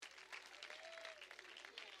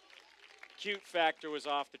cute factor was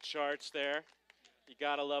off the charts there. You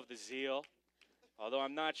got to love the zeal. Although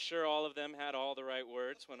I'm not sure all of them had all the right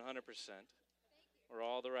words, 100%. Or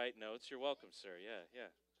all the right notes. You're welcome, sir.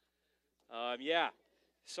 Yeah.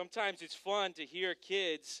 Sometimes it's fun to hear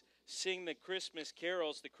kids sing the Christmas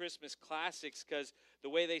carols, the Christmas classics, because the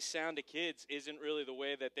way they sound to kids isn't really the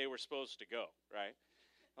way that they were supposed to go, right?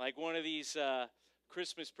 Like one of these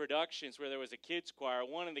Christmas productions where there was a kids choir,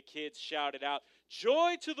 one of the kids shouted out,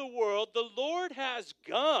 "Joy to the world, the Lord has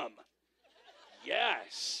gum."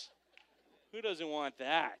 Yes. Who doesn't want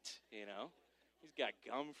that, you know? He's got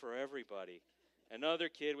gum for everybody. Another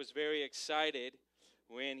kid was very excited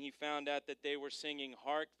when he found out that they were singing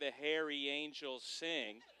 "Hark the Hairy Angels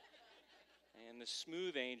Sing." And the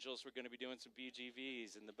Smooth Angels were going to be doing some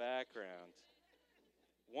BGVs in the background.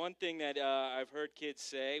 One thing that I've heard kids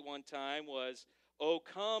say one time was, "Oh,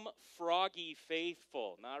 come, froggy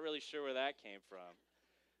faithful." Not really sure where that came from.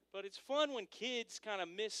 But it's fun when kids kind of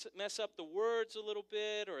mess up the words a little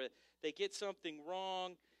bit or they get something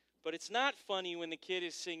wrong. But it's not funny when the kid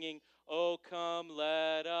is singing, "Oh, come,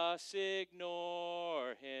 let us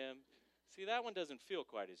ignore him." See, that one doesn't feel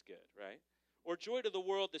quite as good, right? Or "Joy to the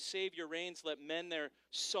world, the Savior reigns, let men their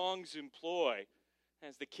songs employ."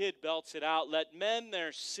 As the kid belts it out, "Let men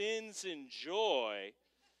their sins enjoy."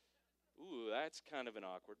 Ooh, that's kind of an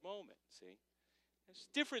awkward moment, see? There's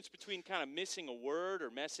a difference between kind of missing a word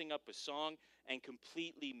or messing up a song and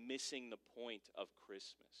completely missing the point of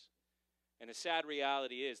Christmas. And the sad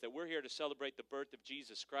reality is that we're here to celebrate the birth of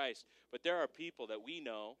Jesus Christ, but there are people that we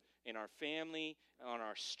know in our family, on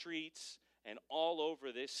our streets, and all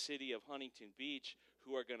over this city of Huntington Beach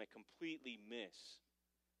who are going to completely miss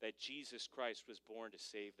that Jesus Christ was born to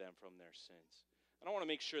save them from their sins. And I want to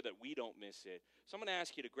make sure that we don't miss it. So I'm going to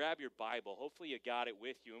ask you to grab your Bible. Hopefully you got it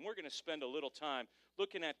with you. And we're going to spend a little time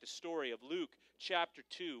looking at the story of Luke chapter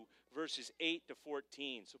 2, verses 8 to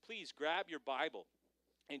 14. So please grab your Bible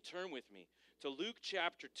and turn with me to Luke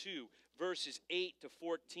chapter 2, verses 8 to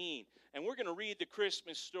 14. And we're going to read the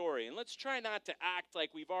Christmas story. And let's try not to act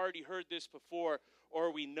like we've already heard this before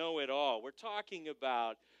or we know it all. We're talking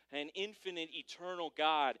about an infinite, eternal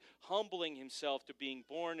God humbling himself to being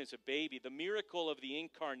born as a baby, the miracle of the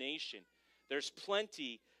incarnation. There's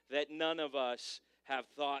plenty that none of us have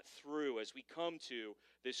thought through as we come to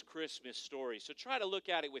this Christmas story. So try to look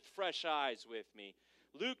at it with fresh eyes with me.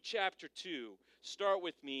 Luke chapter 2, start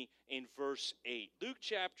with me in verse 8. Luke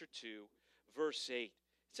chapter 2, verse 8.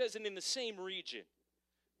 It says, "And in the same region,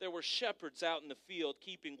 there were shepherds out in the field,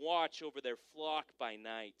 keeping watch over their flock by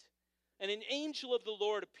night. And an angel of the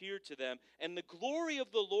Lord appeared to them, and the glory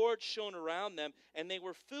of the Lord shone around them, and they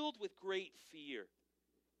were filled with great fear.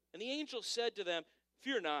 And the angel said to them,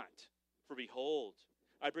 'Fear not, for behold,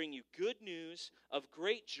 I bring you good news of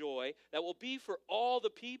great joy that will be for all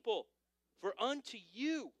the people. For unto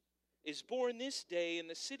you is born this day in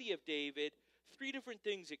the city of David,'" three different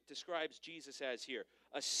things it describes Jesus as here,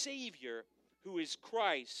 "a Savior who is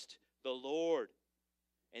Christ the Lord.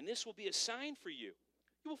 And this will be a sign for you.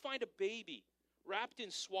 You will find a baby wrapped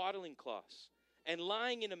in swaddling cloths and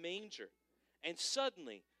lying in a manger." And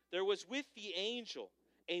suddenly there was with the angel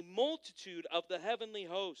a multitude of the heavenly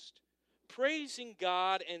host, praising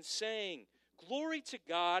God and saying, "Glory to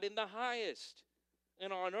God in the highest,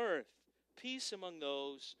 and on earth peace among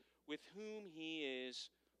those with whom he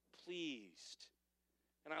is pleased."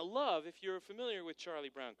 And I love, if you're familiar with Charlie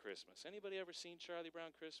Brown Christmas. Anybody ever seen Charlie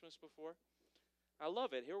Brown Christmas before? I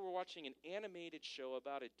love it. Here we're watching an animated show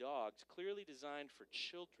about a dog. It's clearly designed for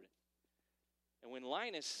children. And when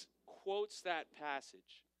Linus quotes that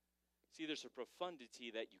passage, see, there's a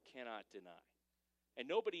profundity that you cannot deny. And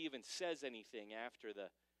nobody even says anything after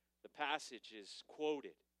the passage is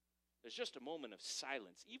quoted. There's just a moment of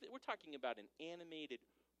silence. We're talking about an animated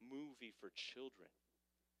movie for children.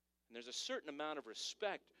 And there's a certain amount of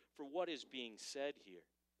respect for what is being said here.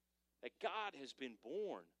 That God has been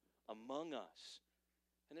born among us.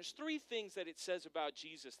 And there's three things that it says about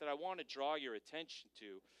Jesus that I want to draw your attention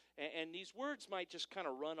to. And these words might just kind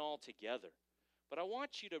of run all together. But I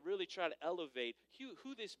want you to really try to elevate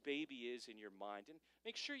who this baby is in your mind. And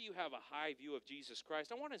make sure you have a high view of Jesus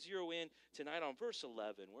Christ. I want to zero in tonight on verse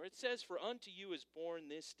 11, where it says, "For unto you is born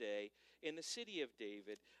this day in the city of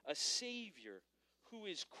David a Savior who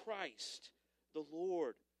is Christ the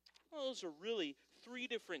Lord." Well, those are really three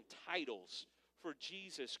different titles for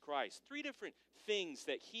Jesus Christ. Three different things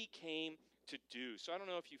that he came to do. So I don't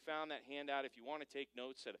know if you found that handout, if you want to take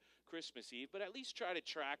notes at Christmas Eve, but at least try to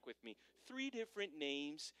track with me. Three different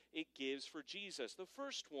names it gives for Jesus. The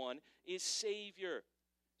first one is Savior.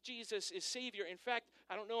 Jesus is Savior. In fact,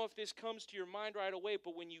 I don't know if this comes to your mind right away,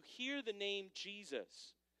 but when you hear the name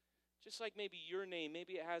Jesus, Just like maybe your name,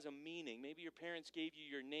 maybe it has a meaning. Maybe your parents gave you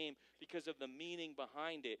your name because of the meaning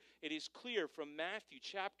behind it. It is clear from Matthew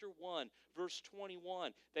chapter 1, verse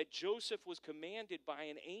 21, that Joseph was commanded by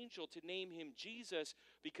an angel to name him Jesus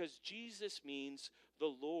because Jesus means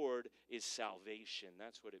the Lord is salvation.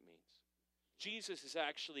 That's what it means. Jesus is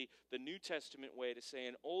actually the New Testament way to say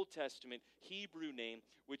an Old Testament Hebrew name,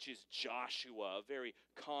 which is Joshua, a very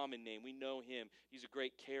common name. We know him. He's a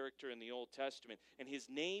great character in the Old Testament. And his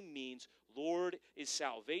name means Lord is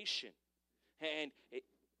salvation. And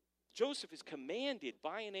Joseph is commanded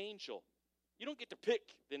by an angel. You don't get to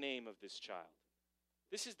pick the name of this child.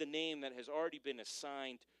 This is the name that has already been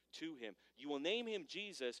assigned to him. You will name him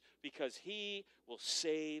Jesus because he will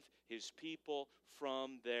save his people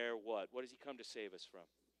from their what? What does he come to save us from?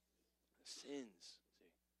 Sins. See?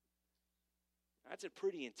 That's a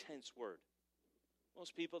pretty intense word.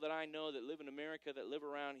 Most people that I know that live in America, that live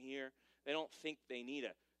around here, they don't think they need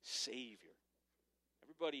a savior.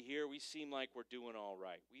 Everybody here, we seem like we're doing all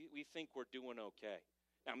right. We think we're doing okay.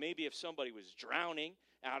 Now, maybe if somebody was drowning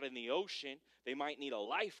out in the ocean, they might need a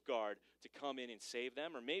lifeguard to come in and save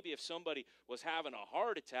them. Or maybe if somebody was having a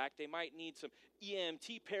heart attack, they might need some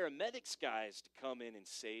EMT paramedics guys to come in and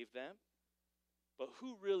save them. But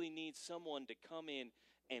who really needs someone to come in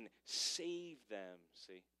and save them,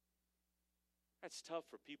 see? That's tough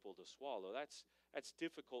for people to swallow. That's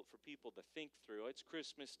difficult for people to think through. It's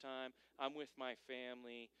Christmas time. I'm with my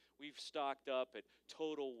family. We've stocked up at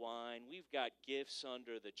Total Wine. We've got gifts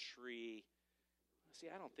under the tree. See,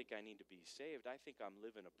 I don't think I need to be saved. I think I'm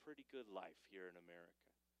living a pretty good life here in America.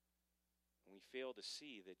 And we fail to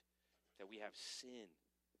see that we have sin.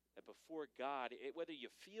 That before God, whether you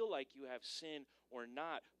feel like you have sin or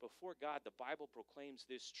not, before God, the Bible proclaims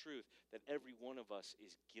this truth, that every one of us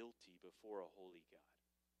is guilty before a holy God.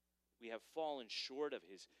 We have fallen short of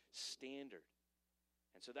his standard.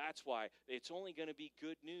 And so that's why it's only going to be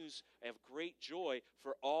good news of great joy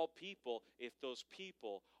for all people if those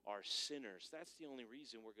people are sinners. That's the only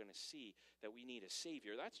reason we're going to see that we need a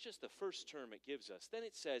Savior. That's just the first term it gives us. Then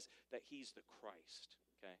it says that he's the Christ,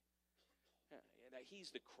 okay? That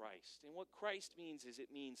he's the Christ. And what Christ means is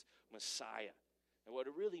it means Messiah. And what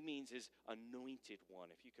it really means is anointed one,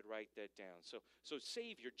 if you could write that down. So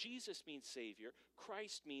Savior, Jesus means Savior.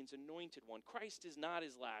 Christ means anointed one. Christ is not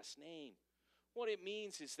his last name. What it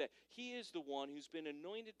means is that he is the one who's been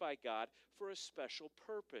anointed by God for a special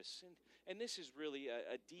purpose. And this is really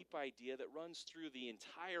a deep idea that runs through the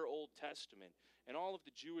entire Old Testament. And all of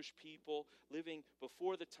the Jewish people living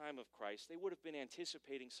before the time of Christ, they would have been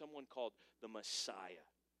anticipating someone called the Messiah.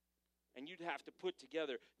 And you'd have to put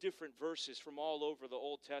together different verses from all over the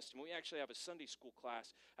Old Testament. We actually have a Sunday school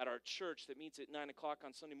class at our church that meets at 9 o'clock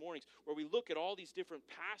on Sunday mornings where we look at all these different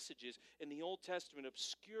passages in the Old Testament,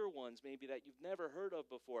 obscure ones maybe that you've never heard of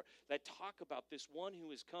before, that talk about this one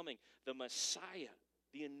who is coming, the Messiah,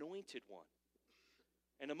 the anointed one.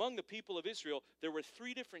 And among the people of Israel, there were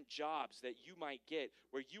 3 different jobs that you might get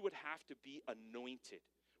where you would have to be anointed,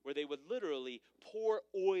 where they would literally pour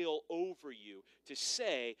oil over you to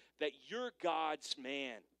say that you're God's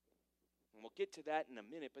man. And we'll get to that in a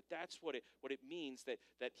minute, but that's what it means,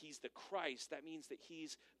 that he's the Christ. That means that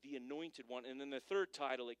he's the anointed one. And then the third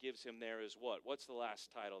title it gives him there is what? What's the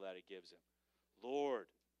last title that it gives him? Lord.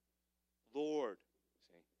 Lord.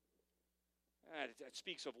 See? That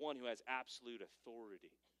speaks of one who has absolute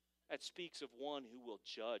authority. That speaks of one who will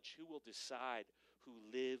judge, who will decide who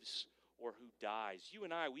lives or who dies. You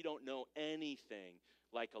and I, we don't know anything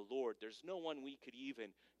like a Lord. There's no one we could even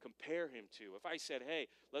compare him to. If I said, hey,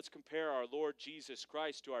 let's compare our Lord Jesus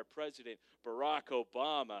Christ to our President Barack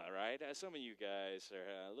Obama, right? Some of you guys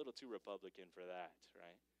are a little too Republican for that,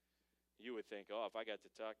 right? You would think, oh, if I got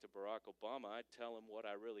to talk to Barack Obama, I'd tell him what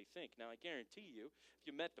I really think. Now, I guarantee you, if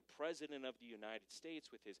you met the President of the United States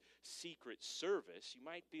with his Secret Service, you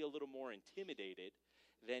might be a little more intimidated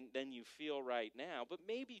than you feel right now. But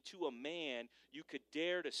maybe to a man, you could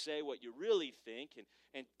dare to say what you really think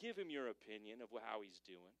and give him your opinion of how he's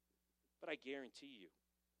doing. But I guarantee you,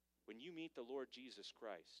 when you meet the Lord Jesus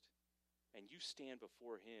Christ and you stand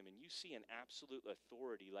before him and you see an absolute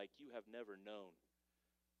authority like you have never known,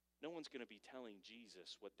 no one's going to be telling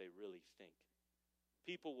Jesus what they really think.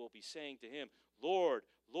 People will be saying to him, Lord,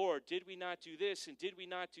 Lord, did we not do this and did we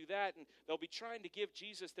not do that? And they'll be trying to give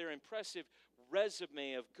Jesus their impressive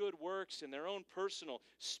resume of good works and their own personal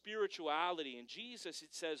spirituality. And Jesus,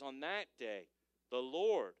 it says on that day, the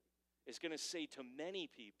Lord is going to say to many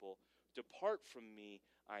people, depart from me,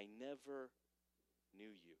 I never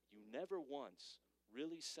knew you. You never once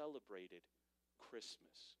really celebrated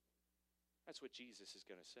Christmas. That's what Jesus is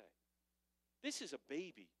going to say. This is a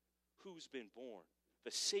baby who's been born.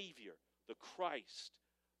 the Savior, the Christ,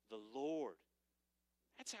 the Lord.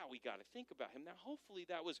 That's how we got to think about him. Now, hopefully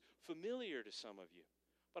that was familiar to some of you.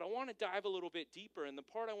 But I want to dive a little bit deeper, and the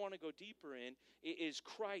part I want to go deeper in is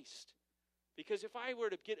Christ. Because if I were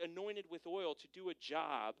to get anointed with oil to do a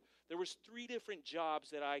job, there was 3 different jobs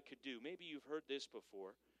that I could do. Maybe you've heard this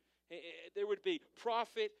before. There would be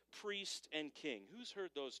prophet, priest, and king. Who's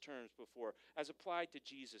heard those terms before as applied to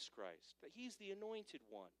Jesus Christ? That he's the anointed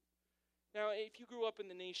one. Now, if you grew up in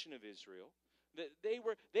the nation of Israel,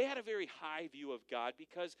 they had a very high view of God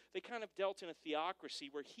because they kind of dealt in a theocracy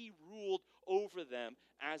where he ruled over them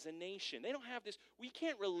as a nation. They don't have this, we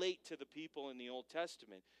can't relate to the people in the Old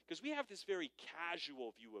Testament because we have this very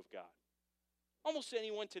casual view of God. Almost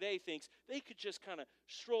anyone today thinks they could just kind of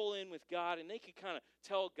stroll in with God and they could kind of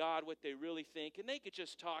tell God what they really think and they could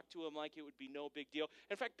just talk to him like it would be no big deal.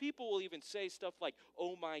 In fact, people will even say stuff like,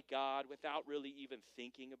 "Oh my God," without really even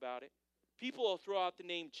thinking about it. People will throw out the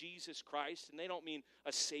name Jesus Christ, and they don't mean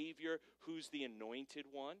a Savior who's the anointed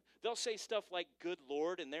one. They'll say stuff like "good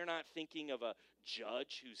Lord," and they're not thinking of a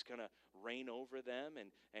judge who's going to reign over them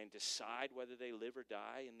and decide whether they live or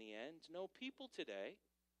die in the end. No, people today,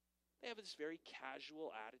 they have this very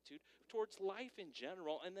casual attitude towards life in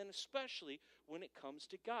general, and then especially when it comes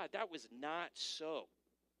to God. That was not so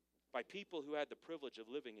by people who had the privilege of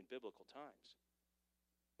living in biblical times.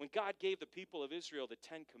 When God gave the people of Israel the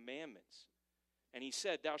 10 Commandments, and he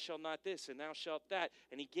said, "Thou shalt not this, and thou shalt that,"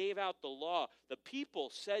 and he gave out the law, the people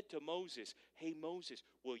said to Moses, "Hey, Moses,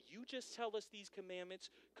 will you just tell us these commandments?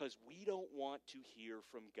 Because we don't want to hear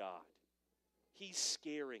from God. He's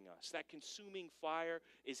scaring us. That consuming fire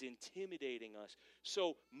is intimidating us."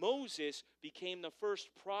 So Moses became the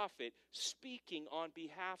first prophet speaking on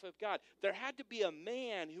behalf of God. There had to be a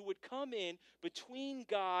man who would come in between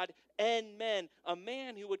God and men, a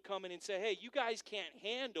man who would come in and say, "Hey, you guys can't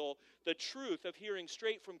handle the truth of hearing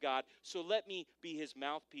straight from God, so let me be his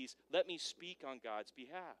mouthpiece. Let me speak on God's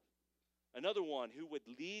behalf." Another one who would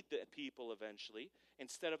lead the people eventually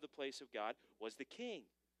instead of the place of God was the king.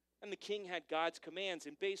 And the king had God's commands,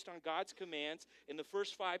 and based on God's commands in the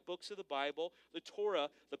first 5 books of the Bible, the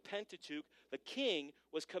Torah, the Pentateuch, the king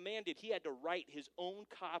was commanded he had to write his own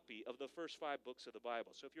copy of the first 5 books of the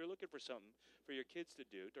Bible. So if you're looking for something for your kids to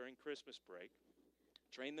do during Christmas break,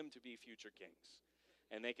 train them to be future kings.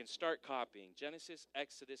 And they can start copying Genesis,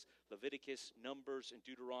 Exodus, Leviticus, Numbers, and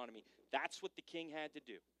Deuteronomy. That's what the king had to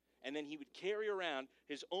do. And then he would carry around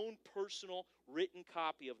his own personal written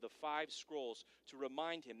copy of the 5 scrolls to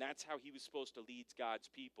remind him that's how he was supposed to lead God's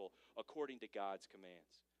people according to God's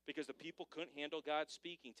commands. Because the people couldn't handle God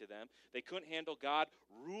speaking to them. They couldn't handle God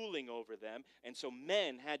ruling over them. And so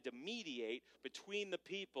men had to mediate between the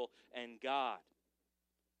people and God.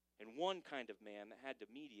 And one kind of man that had to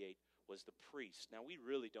mediate was the priest. Now, we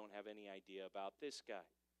really don't have any idea about this guy,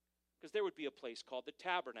 because there would be a place called the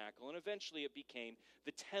tabernacle, and eventually it became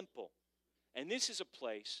the temple. And this is a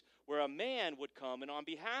place where a man would come, and on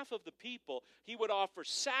behalf of the people, he would offer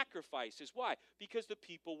sacrifices. Why? Because the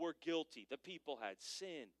people were guilty. The people had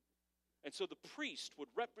sin. And so the priest would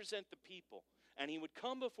represent the people, and he would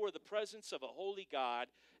come before the presence of a holy God,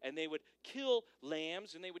 and they would kill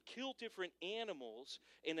lambs, and they would kill different animals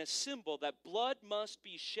in a symbol that blood must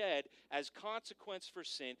be shed as consequence for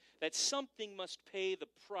sin, that something must pay the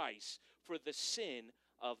price for the sin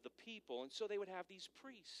of the people. And so they would have these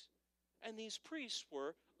priests, and these priests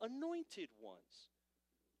were anointed ones.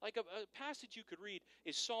 Like a passage you could read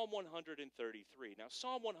is Psalm 133. Now,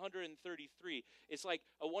 Psalm 133 is like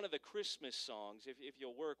one of the Christmas songs, if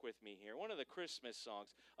you'll work with me here, one of the Christmas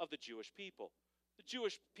songs of the Jewish people. The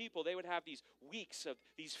Jewish people, they would have these weeks of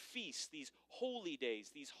these feasts, these holy days,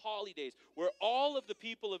 these holidays, where all of the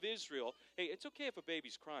people of Israel, hey, it's okay if a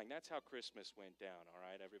baby's crying. That's how Christmas went down, all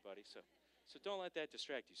right, everybody? So don't let that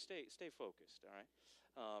distract you. Stay focused, all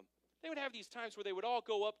right? They would have these times where they would all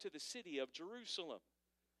go up to the city of Jerusalem.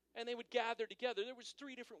 And they would gather together. There was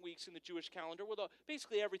 3 different weeks in the Jewish calendar where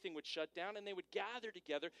basically everything would shut down, and they would gather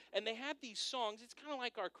together. And they had these songs. It's kind of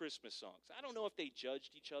like our Christmas songs. I don't know if they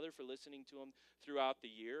judged each other for listening to them throughout the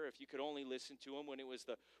year, if you could only listen to them when it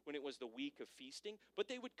was the week of feasting. But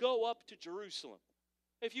they would go up to Jerusalem.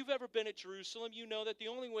 If you've ever been at Jerusalem, you know that the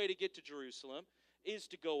only way to get to Jerusalem is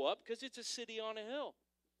to go up, because it's a city on a hill.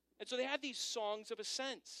 And so they had these songs of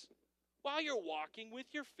ascents. While you're walking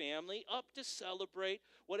with your family up to celebrate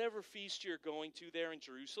whatever feast you're going to there in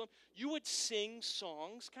Jerusalem, you would sing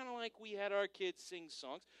songs, kind of like we had our kids sing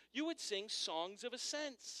songs. You would sing songs of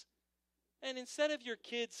ascents. And instead of your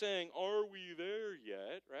kids saying, "Are we there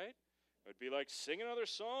yet?" right? It would be like, "Sing another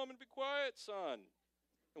psalm and be quiet, son."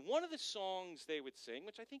 And one of the songs they would sing,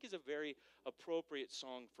 which I think is a very appropriate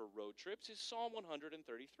song for road trips, is Psalm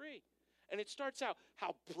 133. And it starts out,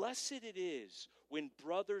 how blessed it is when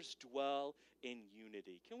brothers dwell in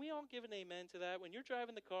unity. Can we all give an amen to that? When you're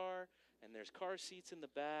driving the car and there's car seats in the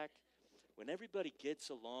back, when everybody gets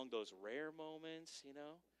along, those rare moments,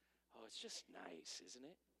 oh, it's just nice, isn't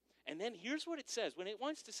it? And then here's what it says. When it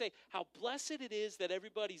wants to say how blessed it is that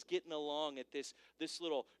everybody's getting along at this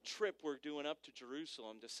little trip we're doing up to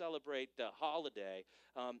Jerusalem to celebrate the holiday,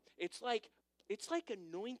 it's like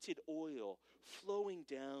anointed oil flowing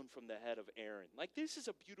down from the head of Aaron. Like, this is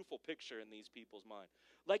a beautiful picture in these people's mind.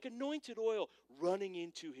 Like anointed oil running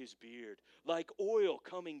into his beard. Like oil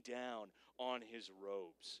coming down on his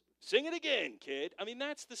robes. Sing it again, kid. I mean,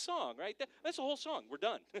 that's the song, right? That's the whole song. We're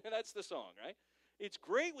done. That's the song, right? It's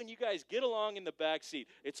great when you guys get along in the back seat.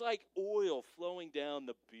 It's like oil flowing down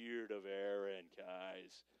the beard of Aaron,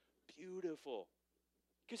 guys. Beautiful.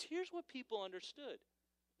 Because here's what people understood.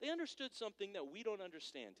 They understood something that we don't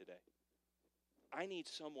understand today. I need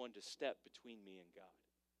someone to step between me and God.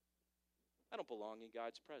 I don't belong in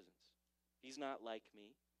God's presence. He's not like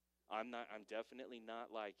me. I'm definitely not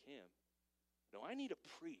like him. No, I need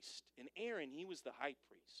a priest. And Aaron, he was the high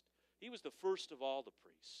priest. He was the first of all the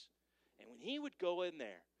priests. And when he would go in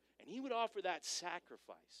there and he would offer that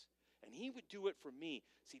sacrifice and he would do it for me,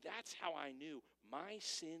 see, that's how I knew my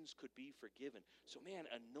sins could be forgiven. So, man,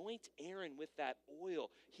 anoint Aaron with that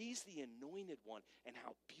oil. He's the anointed one. And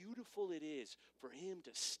how beautiful it is for him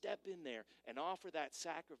to step in there and offer that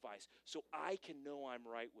sacrifice so I can know I'm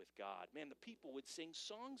right with God. Man, the people would sing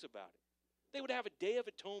songs about it. They would have a Day of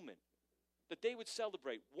Atonement that they would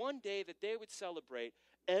celebrate. One day that they would celebrate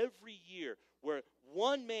every year where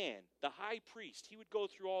one man, the high priest, he would go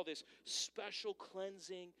through all this special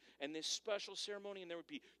cleansing and this special ceremony, and there would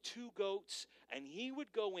be 2 goats, and he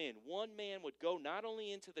would go in. One man would go not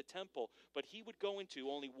only into the temple, but he would go into,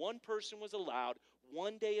 only one person was allowed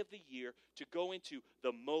one day of the year to go into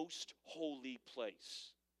the most holy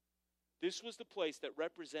place. This was the place that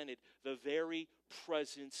represented the very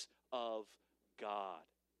presence of God.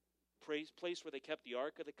 Place where they kept the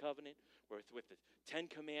Ark of the Covenant, with the 10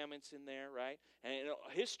 Commandments in there, right? And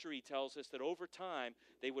history tells us that over time,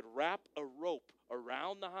 they would wrap a rope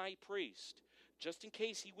around the high priest, just in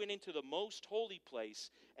case he went into the most holy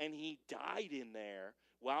place and he died in there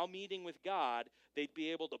while meeting with God. They'd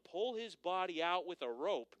be able to pull his body out with a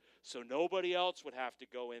rope so nobody else would have to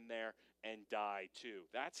go in there and die too.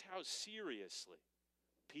 That's how seriously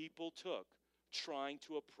people took trying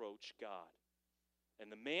to approach God.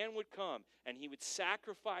 And the man would come, and he would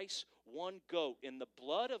sacrifice one goat, and the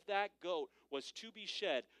blood of that goat was to be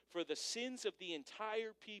shed for the sins of the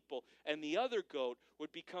entire people, and the other goat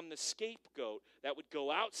would become the scapegoat that would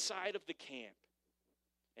go outside of the camp.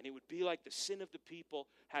 And it would be like the sin of the people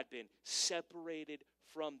had been separated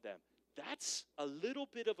from them. That's a little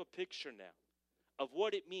bit of a picture now of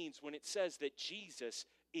what it means when it says that Jesus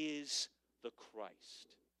is the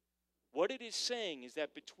Christ. What it is saying is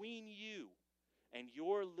that between you and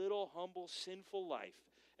your little humble sinful life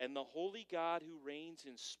and the holy God who reigns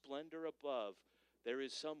in splendor above, there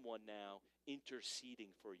is someone now interceding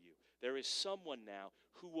for you. There is someone now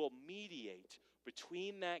who will mediate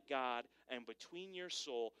between that God and between your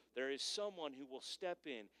soul. There is someone who will step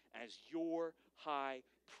in as your high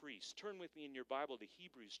priest. Turn with me in your Bible to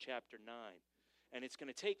Hebrews chapter 9. And it's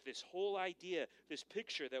going to take this whole idea, this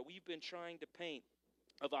picture that we've been trying to paint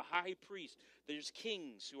of a high priest. There's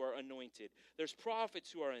kings who are anointed. There's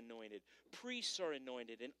prophets who are anointed. Priests are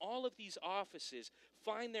anointed. And all of these offices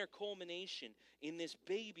find their culmination in this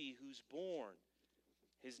baby who's born.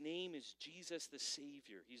 His name is Jesus the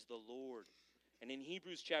Savior. He's the Lord. And in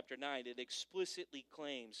Hebrews chapter 9, it explicitly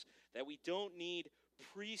claims that we don't need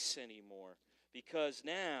priests anymore because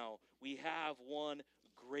now we have one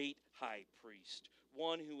great high priest,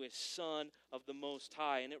 one who is Son of the Most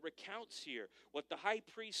High. And it recounts here what the high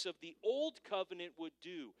priests of the old covenant would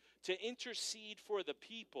do to intercede for the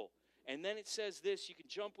people. And then it says this, you can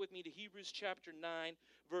jump with me to Hebrews chapter 9,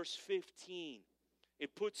 verse 15.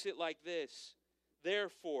 It puts it like this: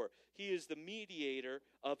 therefore, he is the mediator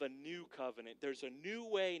of a new covenant. There's a new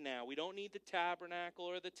way now. We don't need the tabernacle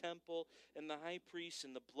or the temple and the high priest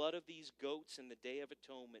and the blood of these goats and the Day of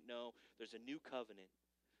Atonement. No, there's a new covenant,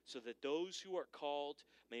 so that those who are called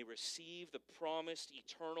may receive the promised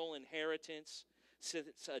eternal inheritance,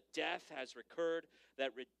 since a death has occurred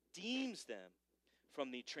that redeems them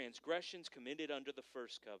from the transgressions committed under the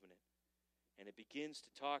first covenant. And it begins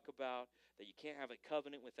to talk about that you can't have a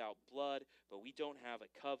covenant without blood, but we don't have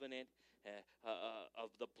a covenant of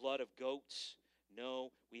the blood of goats.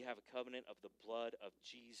 No, we have a covenant of the blood of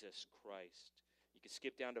Jesus Christ. You You can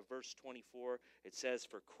skip down to verse 24. It says,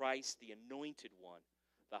 "For Christ, the anointed one,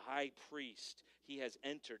 the high priest, he has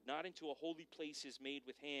entered, not into a holy places made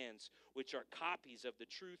with hands, which are copies of the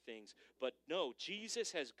true things, but no,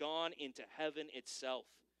 Jesus has gone into heaven itself.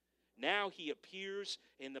 Now he appears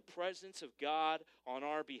in the presence of God on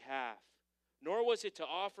our behalf. Nor was it to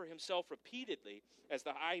offer himself repeatedly, as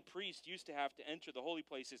the high priest used to have to enter the holy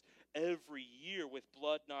places every year with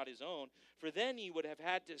blood not his own, for then he would have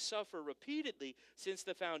had to suffer repeatedly since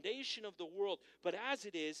the foundation of the world. But as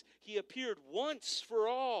it is, he appeared once for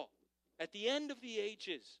all at the end of the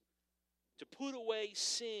ages to put away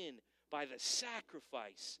sin by the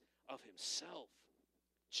sacrifice of himself.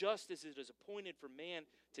 Just as it is appointed for man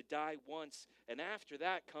to die once, and after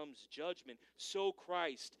that comes judgment, so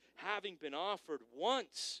Christ, having been offered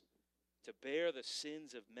once to bear the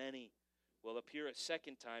sins of many, will appear a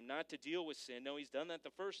second time, not to deal with sin. No, he's done that the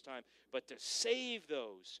first time, but to save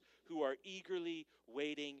those who are eagerly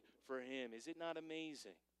waiting for him." Is it not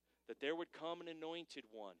amazing that there would come an anointed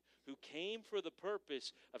one who came for the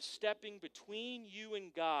purpose of stepping between you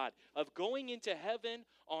and God, of going into heaven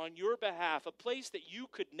on your behalf, a place that you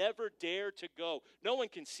could never dare to go? No one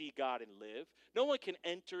can see God and live. No one can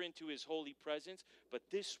enter into his holy presence, but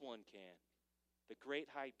this one can, the great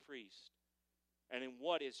high priest. And in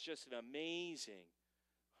what is just an amazing,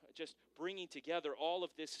 just bringing together all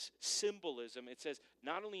of this symbolism, it says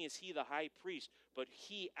not only is he the high priest, but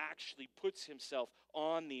he actually puts himself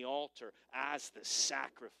on the altar as the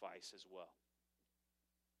sacrifice as well.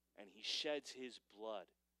 And he sheds his blood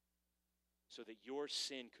so that your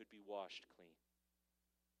sin could be washed clean.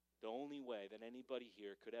 The only way that anybody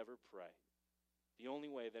here could ever pray, the only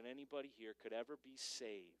way that anybody here could ever be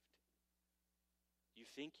saved. You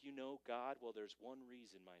think you know God? Well, there's one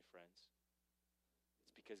reason, my friends.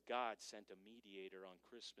 It's because God sent a mediator on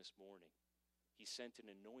Christmas morning. He sent an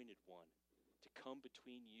anointed one to come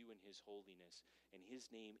between you and his holiness, and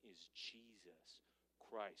his name is Jesus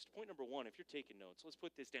Christ. Point number one, if you're taking notes, let's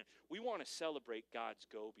put this down. We want to celebrate God's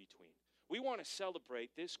go-between. We want to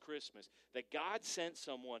celebrate this Christmas that God sent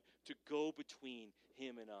someone to go between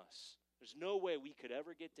him and us. There's no way we could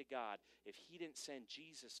ever get to God if he didn't send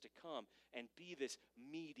Jesus to come and be this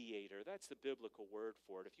mediator. That's the biblical word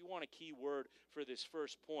for it. If you want a key word for this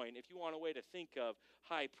first point, if you want a way to think of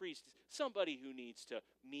high priest, somebody who needs to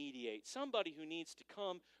mediate, somebody who needs to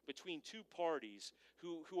come between two parties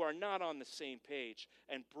who are not on the same page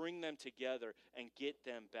and bring them together and get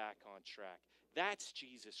them back on track. That's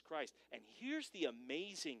Jesus Christ. And here's the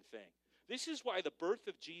amazing thing. This is why the birth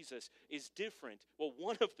of Jesus is different. Well,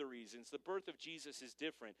 one of the reasons the birth of Jesus is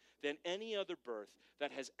different than any other birth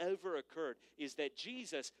that has ever occurred is that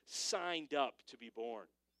Jesus signed up to be born.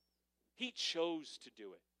 He chose to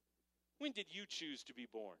do it. When did you choose to be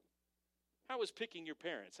born? How was picking your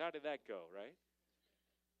parents? How did that go, right?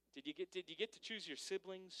 Did you get to choose your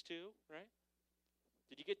siblings too, right?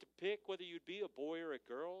 Did you get to pick whether you'd be a boy or a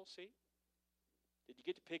girl, see? Did you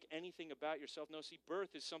get to pick anything about yourself? No, see,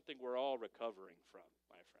 birth is something we're all recovering from,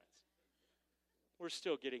 my friends. We're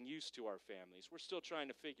still getting used to our families. We're still trying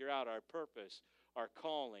to figure out our purpose, our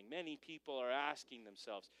calling. Many people are asking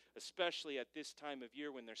themselves, especially at this time of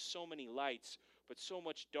year when there's so many lights, but so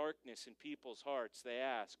much darkness in people's hearts, they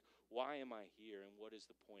ask, why am I here and what is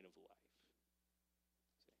the point of life?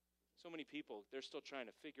 See, so many people, they're still trying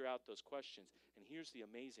to figure out those questions. And here's the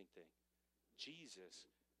amazing thing. Jesus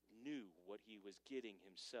knew what he was getting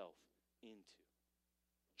himself into.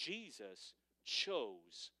 Jesus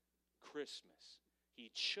chose Christmas.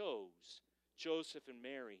 He chose Joseph and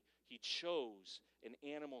Mary. He chose an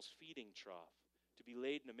animal's feeding trough to be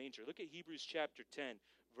laid in a manger. Look at Hebrews chapter 10,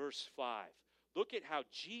 verse 5. Look at how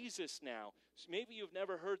Jesus now, maybe you've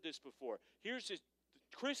never heard this before. Here's his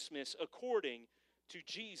Christmas according to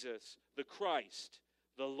Jesus, the Christ,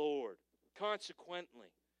 the Lord. Consequently,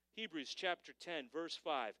 Hebrews chapter 10, verse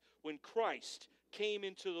 5, when Christ came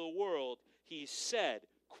into the world, he said,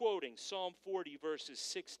 quoting Psalm 40, verses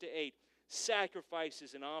 6 to 8,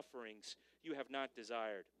 sacrifices and offerings you have not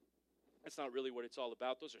desired. That's not really what it's all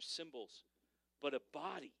about. Those are symbols. But a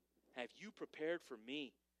body have you prepared for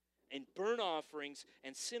me. And burnt offerings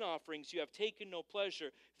and sin offerings you have taken no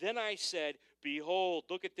pleasure. Then I said, behold,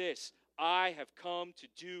 look at this. I have come to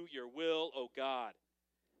do your will, O God,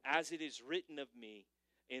 as it is written of me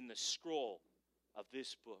in the scroll of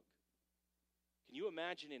this book. Can you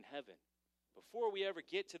imagine in heaven, before we ever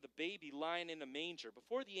get to the baby lying in a manger,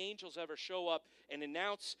 before the angels ever show up and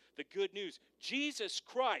announce the good news, Jesus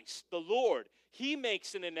Christ, the Lord, he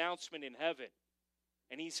makes an announcement in heaven.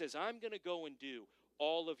 And he says, I'm going to go and do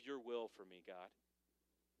all of your will for me, God.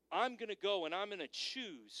 I'm going to go and I'm going to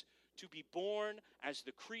choose to be born as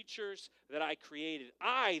the creatures that I created.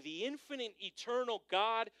 I, the infinite, eternal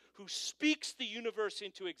God who speaks the universe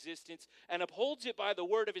into existence and upholds it by the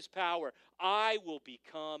word of his power, I will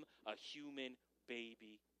become a human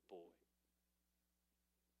baby boy.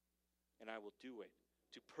 And I will do it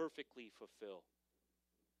to perfectly fulfill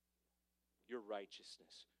your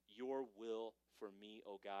righteousness, your will for me,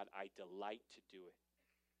 O God. I delight to do it.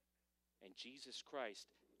 And Jesus Christ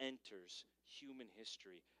enters human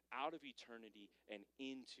history out of eternity and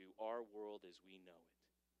into our world as we know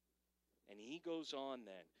it. And he goes on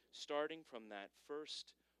then, starting from that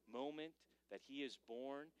first moment that he is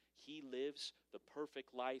born, he lives the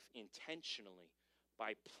perfect life intentionally,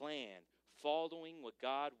 by plan, following what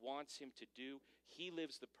God wants him to do. He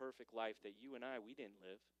lives the perfect life that you and I, we didn't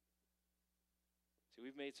live. See,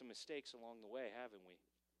 we've made some mistakes along the way, haven't we?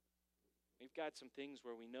 We've got some things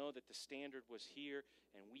where we know that the standard was here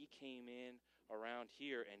and we came in around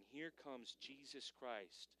here, and here comes Jesus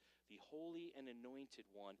Christ, the holy and anointed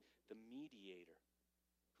one, the mediator,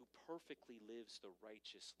 who perfectly lives the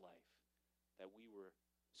righteous life that we were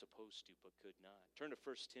supposed to but could not. Turn to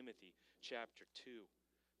 1 Timothy chapter 2.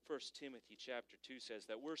 1 Timothy chapter 2 says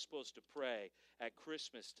that we're supposed to pray at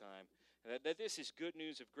Christmas time, that this is good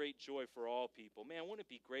news of great joy for all people. Man, wouldn't it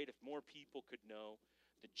be great if more people could know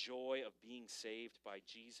the joy of being saved by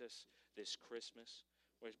Jesus this Christmas?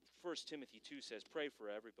 1 Timothy 2 says, pray for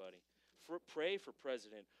everybody. Pray for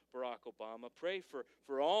President Barack Obama. Pray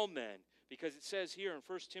for all men. Because it says here in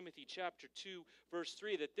 1 Timothy chapter 2, verse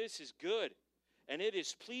 3, that this is good, and it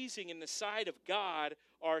is pleasing in the sight of God,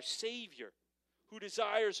 our Savior, who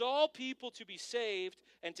desires all people to be saved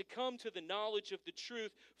and to come to the knowledge of the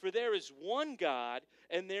truth. For there is one God,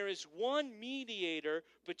 and there is one mediator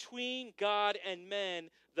between God and men,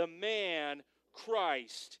 the man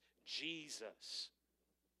Christ Jesus.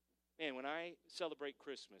 Man, when I celebrate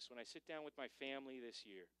Christmas, when I sit down with my family this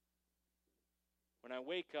year, when I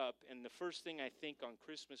wake up and the first thing I think on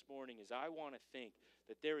Christmas morning is I want to think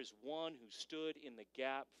that there is one who stood in the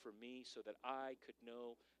gap for me so that I could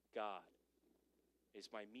know God, is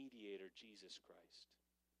my mediator, Jesus Christ.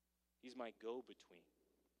 He's my go-between.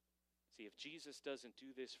 See, if Jesus doesn't do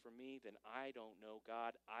this for me, then I don't know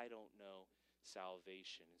God. I don't know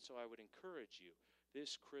salvation. And so I would encourage you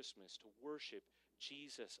this Christmas to worship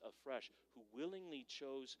Jesus afresh, who willingly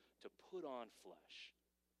chose to put on flesh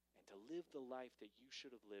and to live the life that you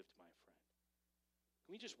should have lived, my friend.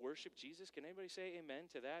 Can we just worship Jesus? Can anybody say amen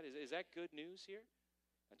to that? Is that good news here?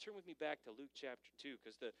 Now turn with me back to Luke chapter 2,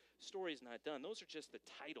 because the story's not done. Those are just the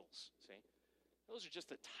titles, see? Those are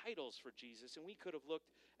just the titles for Jesus, and we could have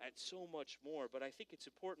looked at so much more, but I think it's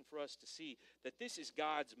important for us to see that this is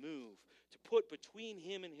God's move to put between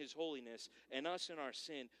him and his holiness and us and our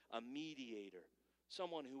sin a mediator,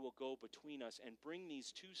 someone who will go between us and bring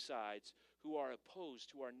these two sides who are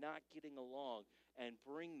opposed, who are not getting along, and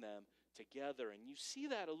bring them together. And you see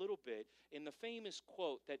that a little bit in the famous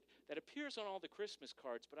quote that appears on all the Christmas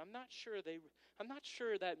cards, but I'm not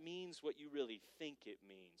sure that means what you really think it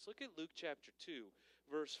means. Look at Luke chapter 2,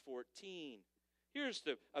 verse 14. Here's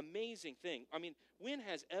the amazing thing. I mean, when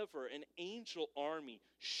has ever an angel army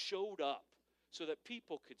showed up so that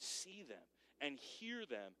people could see them and hear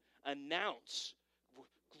them announce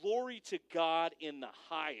glory to God in the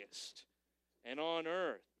highest, and on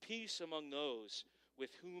earth peace among those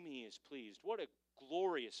with whom he is pleased? What a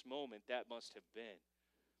glorious moment that must have been.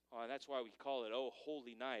 That's why we call it,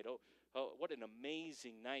 Holy Night. Oh, what an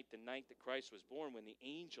amazing night, the night that Christ was born, when the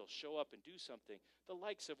angels show up and do something, the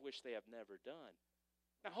likes of which they have never done.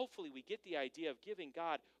 Now, hopefully we get the idea of giving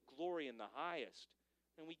God glory in the highest.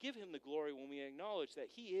 And we give him the glory when we acknowledge that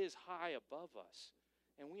he is high above us,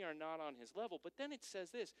 and we are not on his level. But then it says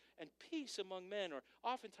this, and peace among men, or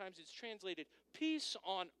oftentimes it's translated peace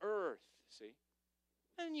on earth, see?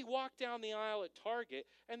 And you walk down the aisle at Target,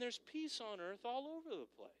 and there's peace on earth all over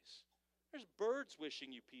the place. There's birds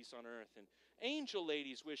wishing you peace on earth, and angel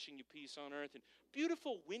ladies wishing you peace on earth, and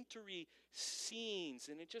beautiful wintry scenes,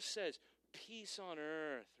 and it just says peace on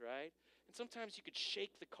earth, right? And sometimes you could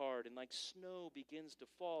shake the card, and like snow begins to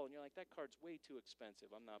fall, and you're like, that card's way too expensive.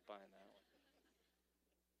 I'm not buying that one.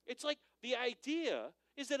 It's like the idea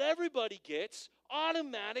is that everybody gets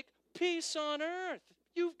automatic peace on earth.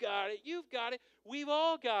 You've got it. You've got it. We've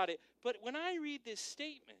all got it. But when I read this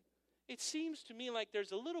statement, it seems to me like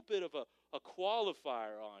there's a little bit of a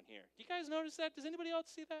qualifier on here. Do you guys notice that? Does anybody else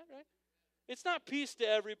see that, right? It's not peace to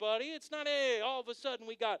everybody. It's not, hey, all of a sudden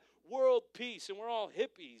we got world peace and we're all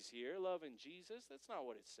hippies here loving Jesus. That's not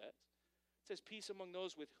what it says. It says peace among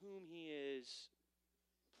those with whom he is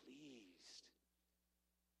pleased.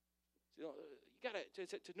 You got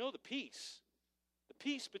to know the peace The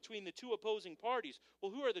peace between the two opposing parties.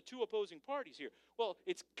 Well, who are the two opposing parties here? Well,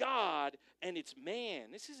 it's God and it's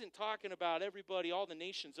man. This isn't talking about everybody, all the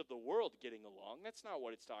nations of the world getting along. That's not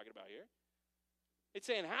what it's talking about here. It's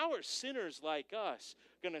saying, how are sinners like us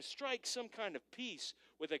going to strike some kind of peace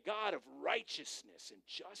with a God of righteousness and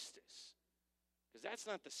justice? Because that's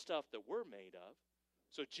not the stuff that we're made of.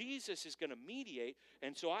 So Jesus is going to mediate,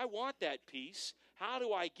 and so I want that peace. How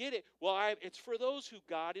do I get it? Well, it's for those who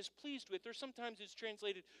God is pleased with, or sometimes it's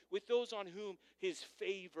translated with those on whom his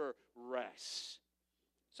favor rests.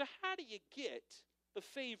 So how do you get the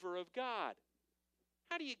favor of God?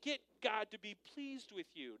 How do you get God to be pleased with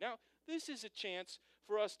you? Now, this is a chance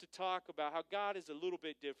for us to talk about how God is a little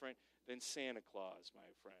bit different than Santa Claus,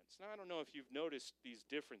 my friends. Now, I don't know if you've noticed these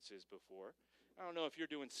differences before. I don't know if you're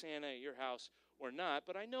doing Santa at your house or not,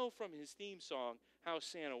 but I know from his theme song how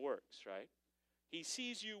Santa works, right? He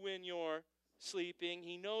sees you when you're sleeping.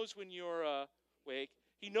 He knows when you're awake.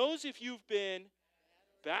 He knows if you've been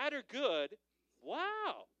bad or good.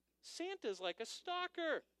 Wow, Santa's like a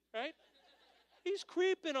stalker, right? He's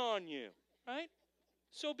creeping on you, right?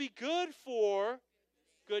 So be good for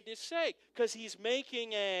goodness sake, because he's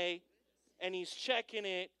making and he's checking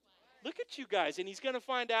it. Look at you guys, and he's going to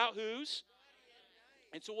find out who's.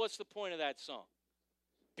 And so what's the point of that song?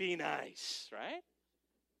 Be nice, right?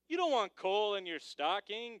 You don't want coal in your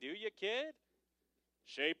stocking, do you, kid?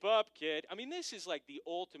 Shape up, kid. I mean, this is like the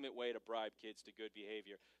ultimate way to bribe kids to good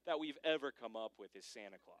behavior that we've ever come up with is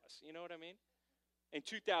Santa Claus. You know what I mean? In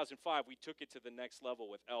 2005, we took it to the next level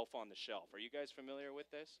with Elf on the Shelf. Are you guys familiar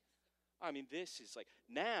with this? I mean, this is like,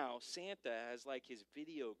 now Santa has like his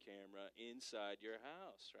video camera inside your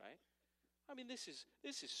house, right? I mean, this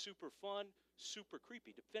is super fun, super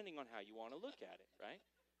creepy, depending on how you want to look at it, right?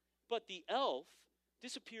 But the elf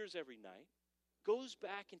disappears every night, goes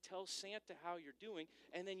back and tells Santa how you're doing,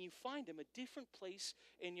 and then you find him a different place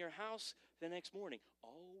in your house the next morning,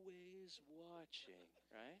 always watching,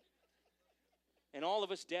 right? And all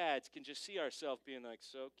of us dads can just see ourselves being like,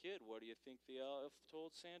 so kid, what do you think the elf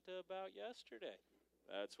told Santa about yesterday?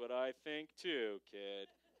 That's what I think too, kid.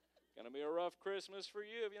 Gonna be a rough Christmas for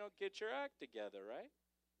you if you don't get your act together, right?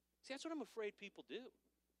 See, that's what I'm afraid people do.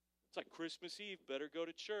 It's like Christmas Eve, better go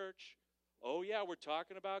to church. Oh yeah, we're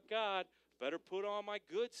talking about God. Better put on my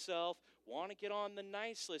good self. Want to get on the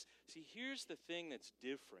nice list. See, here's the thing that's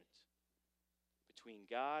different between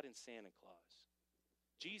God and Santa Claus.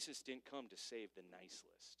 Jesus didn't come to save the nice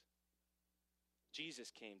list. Jesus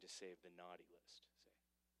came to save the naughty list.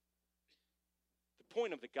 The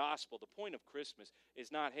point of the gospel, the point of Christmas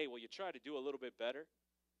is not, hey, will you try to do a little bit better?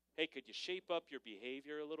 Hey, could you shape up your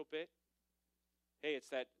behavior a little bit? Hey, it's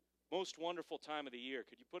that most wonderful time of the year.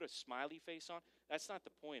 Could you put a smiley face on? That's not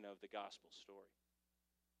the point of the gospel story.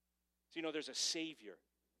 So, you know, there's a Savior,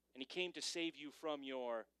 and he came to save you from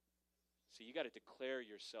your... So you got to declare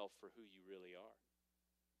yourself for who you really are.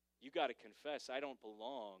 You got to confess, I don't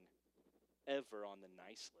belong ever on the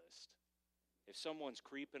nice list. If someone's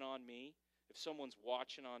creeping on me, if someone's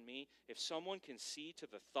watching on me, if someone can see to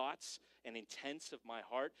the thoughts and intents of my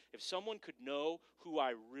heart, if someone could know who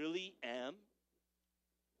I really am,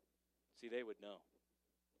 see, they would know.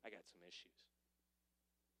 I got some issues.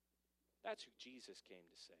 That's who Jesus came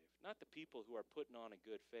to save. Not the people who are putting on a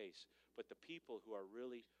good face, but the people who are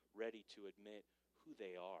really ready to admit who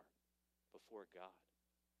they are before God.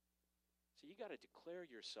 So you got to declare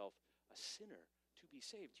yourself a sinner to be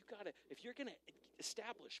saved. You got to, if you're going to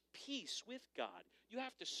establish peace with God, you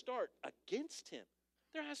have to start against him.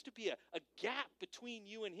 There has to be a gap between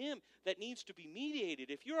you and him that needs to be mediated.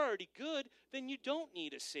 If you're already good, then you don't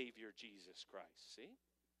need a Savior, Jesus Christ. See?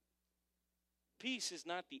 Peace is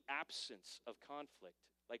not the absence of conflict,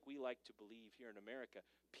 like we like to believe here in America.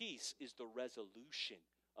 Peace is the resolution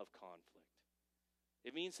of conflict.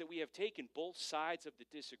 It means that we have taken both sides of the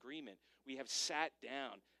disagreement. We have sat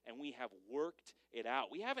down and we have worked it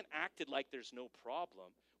out. We haven't acted like there's no problem.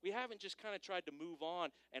 We haven't just kind of tried to move on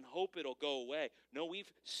and hope it'll go away. No,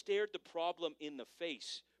 we've stared the problem in the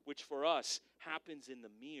face, which for us happens in the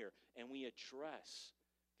mirror, and we address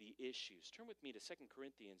the issues. Turn with me to 2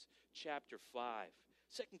 Corinthians chapter 5.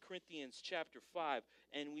 2 Corinthians chapter 5,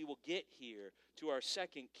 and we will get here to our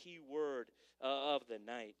second key word of the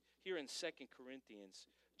night. Here in 2 Corinthians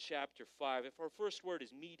chapter 5, if our first word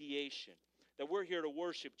is mediation, that we're here to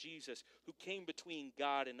worship Jesus who came between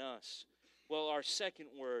God and us. Well, our second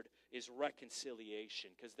word is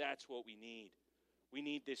reconciliation, because that's what we need. We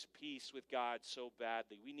need this peace with God so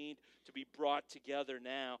badly. We need to be brought together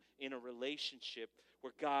now in a relationship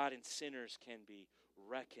where God and sinners can be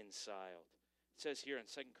reconciled. It says here in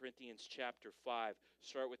 2 Corinthians chapter 5,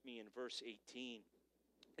 start with me in verse 18.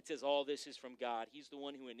 It says all this is from God. He's the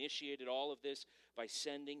one who initiated all of this by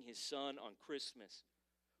sending his Son on Christmas,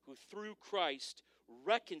 who through Christ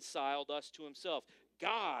reconciled us to himself.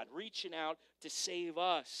 God reaching out to save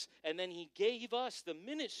us. And then he gave us the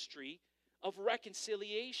ministry of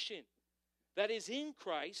reconciliation. That is, in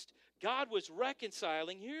Christ, God was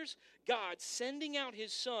reconciling. Here's God sending out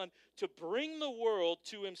his Son to bring the world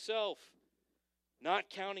to himself, not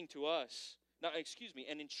counting to us,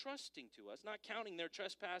 and entrusting to us, not counting their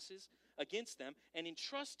trespasses against them, and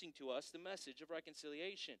entrusting to us the message of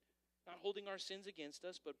reconciliation. Not holding our sins against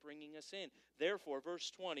us, but bringing us in. Therefore,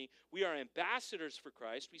 verse 20, we are ambassadors for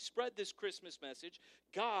Christ. We spread this Christmas message.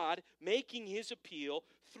 God making his appeal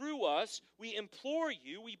through us. We implore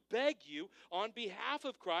you, we beg you, on behalf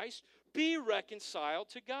of Christ, be reconciled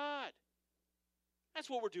to God. That's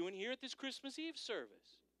what we're doing here at this Christmas Eve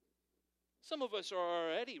service. Some of us are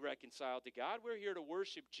already reconciled to God. We're here to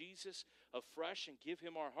worship Jesus afresh and give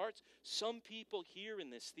him our hearts. Some people here in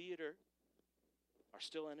this theater are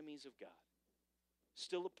still enemies of God,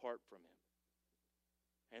 still apart from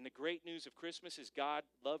him. And the great news of Christmas is God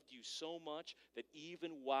loved you so much that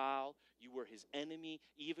even while you were his enemy,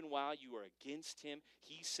 even while you were against him,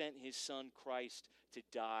 he sent his Son Christ to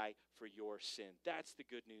die for your sin. That's the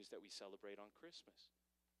good news that we celebrate on Christmas.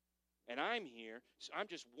 And I'm here, so I'm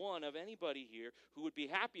just one of anybody here who would be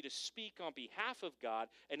happy to speak on behalf of God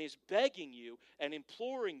and is begging you and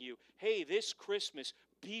imploring you, hey, this Christmas,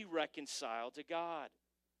 be reconciled to God.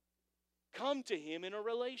 Come to him in a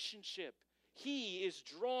relationship. He is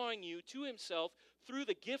drawing you to himself through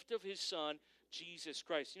the gift of his Son, Jesus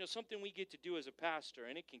Christ. You know, something we get to do as a pastor,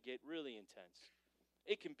 and it can get really intense.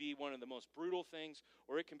 It can be one of the most brutal things,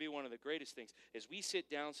 or it can be one of the greatest things, is we sit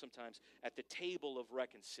down sometimes at the table of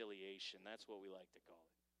reconciliation. That's what we like to call it.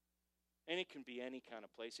 And it can be any kind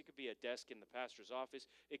of place. It could be a desk in the pastor's office.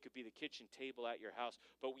 It could be the kitchen table at your house.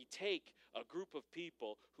 But we take a group of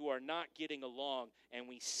people who are not getting along, and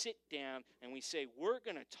we sit down and we say, we're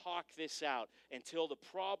going to talk this out until the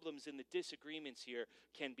problems and the disagreements here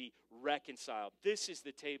can be reconciled. This is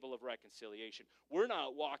the table of reconciliation. We're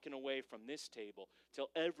not walking away from this table till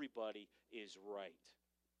everybody is right.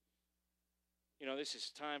 You know, this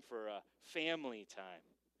is time for family time,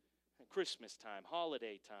 Christmas time,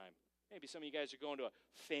 holiday time. Maybe some of you guys are going to a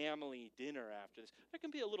family dinner after this. There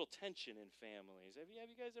can be a little tension in families. Have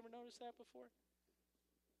you guys ever noticed that before?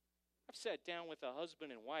 I've sat down with a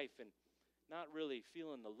husband and wife and not really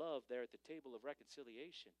feeling the love there at the table of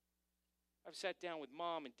reconciliation. I've sat down with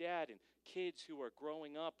mom and dad and kids who are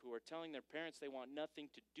growing up, who are telling their parents they want nothing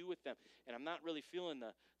to do with them, and I'm not really feeling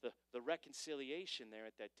the reconciliation there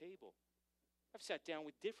at that table. I've sat down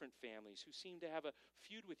with different families who seem to have a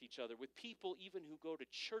feud with each other, with people even who go to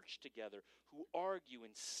church together, who argue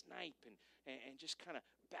and snipe and just kind of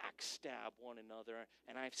backstab one another.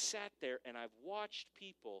 And I've sat there and I've watched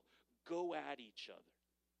people go at each other.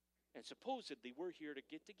 And supposedly we're here to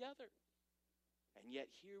get together. And yet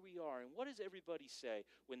here we are. And what does everybody say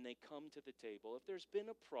when they come to the table? If there's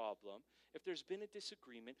been a problem, if there's been a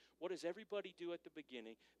disagreement, what does everybody do at the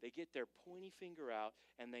beginning? They get their pointy finger out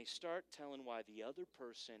and they start telling why the other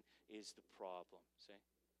person is the problem. See?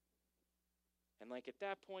 And like at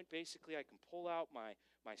that point, basically I can pull out my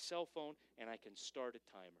cell phone and I can start a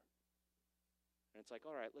timer. And it's like,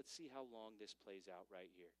 all right, let's see how long this plays out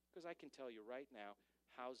right here. Because I can tell you right now,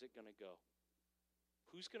 how's it going to go?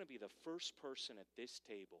 Who's going to be the first person at this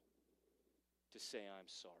table to say,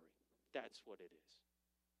 I'm sorry? That's what it is.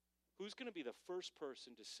 Who's going to be the first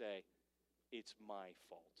person to say, it's my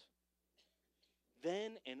fault?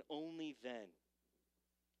 Then and only then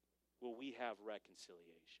will we have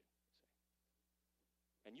reconciliation.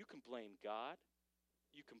 And you can blame God.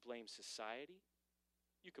 You can blame society.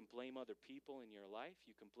 You can blame other people in your life.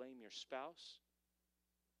 You can blame your spouse.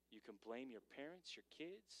 You can blame your parents, your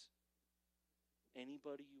kids.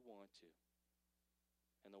 Anybody you want to.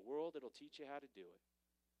 And the world, it'll teach you how to do it.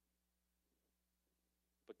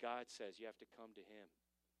 But God says you have to come to him.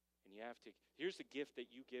 And you have to, here's the gift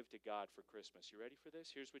that you give to God for Christmas. You ready for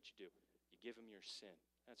this? Here's what you do. You give him your sin.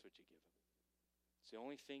 That's what you give him. It's the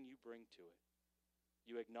only thing you bring to it.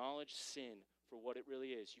 You acknowledge sin for what it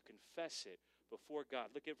really is. You confess it before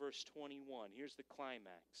God. Look at verse 21. Here's the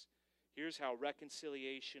climax. Here's how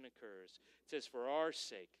reconciliation occurs. It says, for our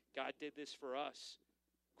sake, God did this for us.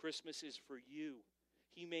 Christmas is for you.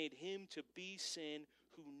 He made him to be sin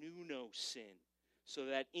who knew no sin, so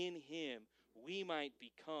that in him we might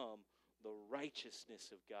become the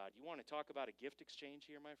righteousness of God. You want to talk about a gift exchange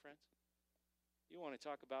here, my friends? You want to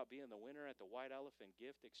talk about being the winner at the White Elephant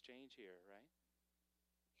gift exchange here, right?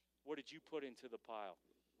 What did you put into the pile?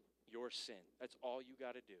 Your sin. That's all you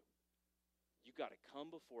got to do. You got to come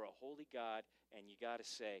before a holy God, and you got to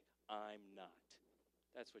say, I'm not.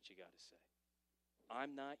 That's what you got to say.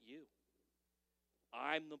 I'm not you.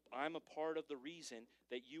 I'm a part of the reason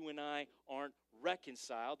that you and I aren't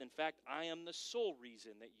reconciled. In fact, I am the sole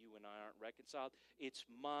reason that you and I aren't reconciled. It's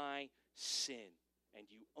my sin, and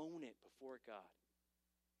you own it before God.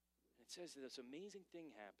 And it says that this amazing thing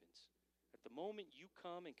happens. At the moment you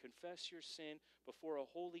come and confess your sin before a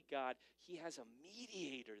holy God, he has a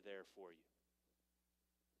mediator there for you.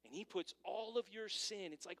 And he puts all of your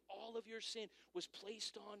sin, it's like all of your sin was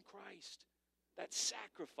placed on Christ. That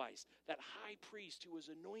sacrifice, that high priest who was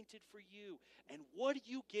anointed for you. And what do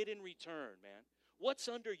you get in return, man? What's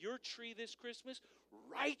under your tree this Christmas?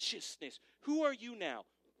 Righteousness. Who are you now?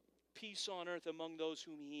 Peace on earth among those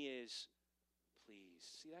whom he is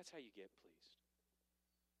pleased. See, that's how you get pleased.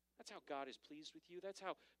 That's how God is pleased with you. That's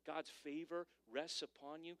how God's favor rests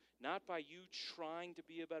upon you. Not by you trying to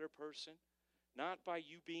be a better person. Not by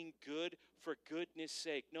you being good for goodness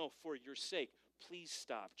sake. No, for your sake. Please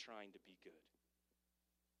stop trying to be good.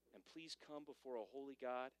 And please come before a holy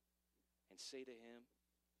God and say to him,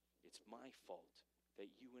 it's my fault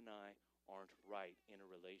that you and I aren't right in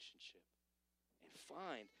a relationship. And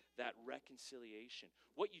find that reconciliation.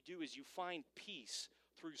 What you do is you find peace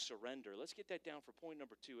through surrender. Let's get that down for point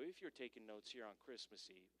number 2, if you're taking notes here on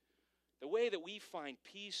Christmas Eve. The way that we find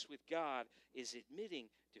peace with God is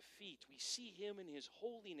admitting defeat. We see him in his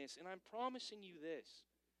holiness, and I'm promising you this.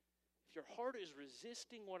 If your heart is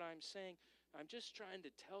resisting what I'm saying, I'm just trying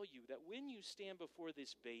to tell you that when you stand before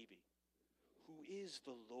this baby, who is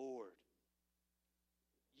the Lord,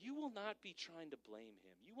 you will not be trying to blame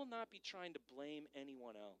him. You will not be trying to blame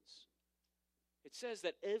anyone else. It says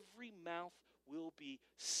that every mouth will be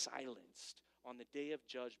silenced on the day of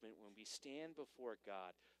judgment when we stand before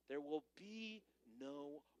God. There will be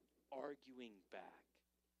no arguing back.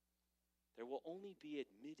 There will only be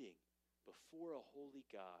admitting before a holy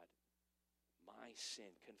God my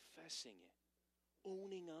sin, confessing it,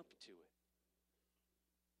 owning up to it.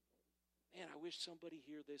 Man, I wish somebody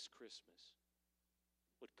here this Christmas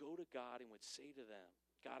would go to God and would say to them,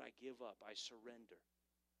 God, I give up, I surrender.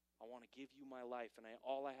 I want to give you my life, and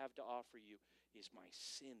all I have to offer you is my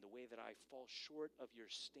sin, the way that I fall short of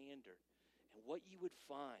your standard. And what you would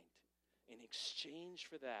find in exchange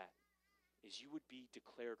for that is you would be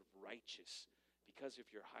declared righteous because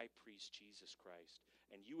of your high priest, Jesus Christ.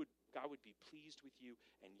 And God would be pleased with you,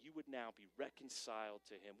 and you would now be reconciled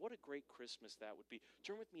to him. What a great Christmas that would be.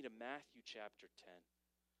 Turn with me to Matthew chapter 10.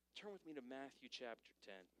 Turn with me to Matthew chapter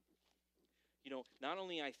 10. You know, not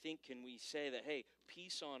only I think can we say that, hey,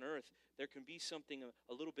 peace on earth, there can be something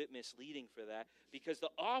a little bit misleading for that, because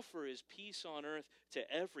the offer is peace on earth to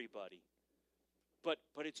everybody. But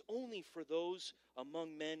it's only for those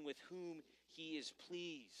among men with whom he is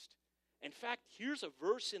pleased. In fact, here's a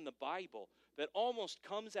verse in the Bible that almost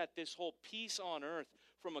comes at this whole peace on earth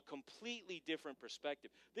from a completely different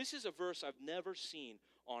perspective. This is a verse I've never seen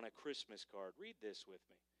on a Christmas card. Read this with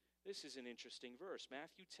me. This is an interesting verse.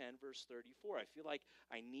 Matthew 10, verse 34. I feel like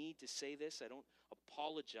I need to say this. I don't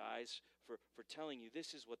apologize for telling you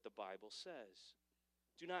this is what the Bible says.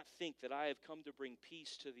 Do not think that I have come to bring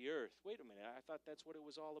peace to the earth. Wait a minute, I thought that's what it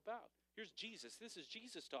was all about. Here's Jesus. This is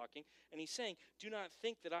Jesus talking, and he's saying, do not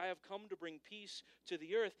think that I have come to bring peace to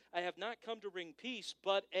the earth. I have not come to bring peace,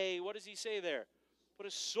 but what does he say there? But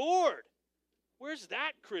a sword. Where's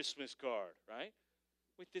that Christmas card, right?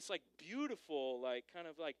 With this beautiful, kind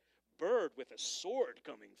of bird with a sword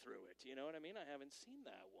coming through it. You know what I mean? I haven't seen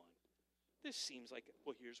that one. This seems like,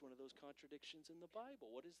 here's one of those contradictions in the Bible.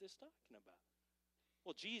 What is this talking about?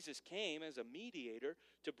 Well, Jesus came as a mediator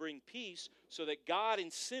to bring peace so that God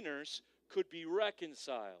and sinners could be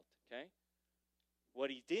reconciled, okay? What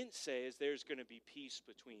he didn't say is there's going to be peace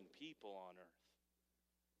between people on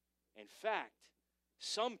earth. In fact,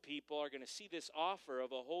 some people are going to see this offer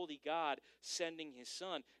of a holy God sending his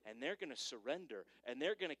son, and they're going to surrender, and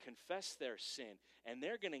they're going to confess their sin, and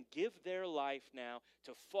they're going to give their life now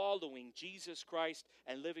to following Jesus Christ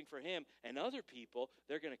and living for him. And other people,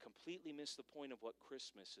 they're going to completely miss the point of what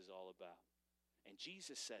Christmas is all about. And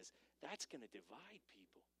Jesus says that's going to divide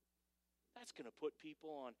people. That's going to put people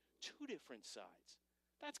on two different sides.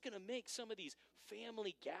 That's going to make some of these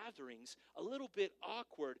family gatherings a little bit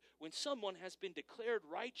awkward when someone has been declared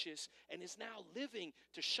righteous and is now living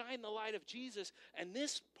to shine the light of Jesus. And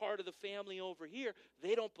this part of the family over here,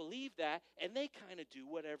 they don't believe that, and they kind of do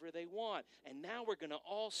whatever they want. And now we're going to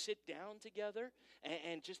all sit down together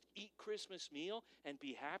and just eat Christmas meal and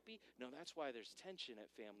be happy. No, that's why there's tension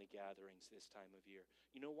at family gatherings this time of year.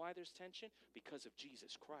 You know why there's tension? Because of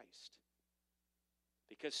Jesus Christ.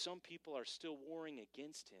 Because some people are still warring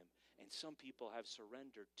against him, and some people have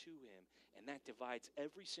surrendered to him. And that divides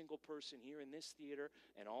every single person here in this theater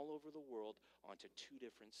and all over the world onto two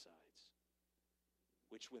different sides,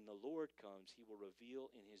 which when the Lord comes, he will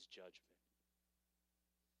reveal in his judgment.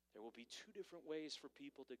 There will be two different ways for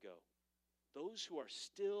people to go. Those who are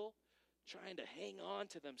still trying to hang on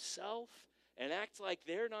to themselves and act like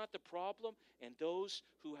they're not the problem, and those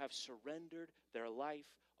who have surrendered their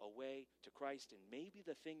life away to Christ. And maybe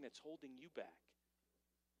the thing that's holding you back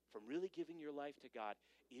from really giving your life to God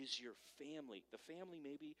is your family. The family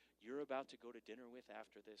maybe you're about to go to dinner with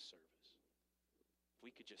after this service. If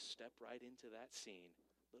we could just step right into that scene.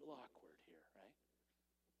 A little awkward here, right?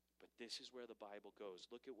 But this is where the Bible goes.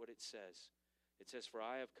 Look at what it says. It says, "For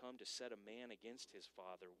I have come to set a man against his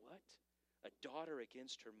father." What? A daughter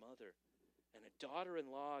against her mother, and a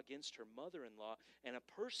daughter-in-law against her mother-in-law, and a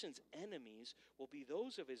person's enemies will be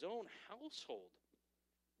those of his own household.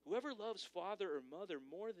 Whoever loves father or mother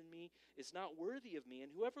more than me is not worthy of me,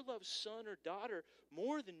 and whoever loves son or daughter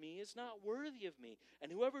more than me is not worthy of me.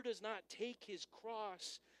 And whoever does not take his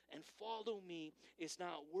cross and follow me is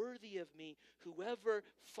not worthy of me. Whoever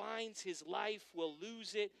finds his life will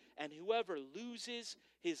lose it, and whoever loses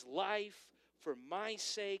his life for my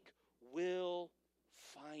sake will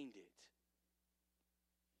find it.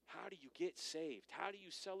 How do you get saved? How do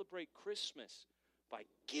you celebrate Christmas? By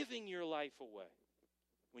giving your life away.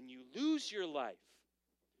 When you lose your life,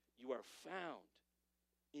 you are found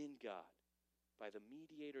in God by the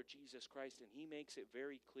mediator Jesus Christ, and he makes it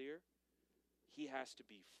very clear he has to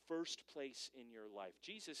be first place in your life.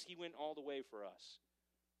 Jesus, he went all the way for us.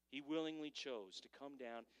 He willingly chose to come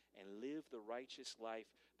down and live the righteous life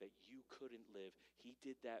that you couldn't live. He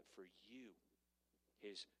did that for you.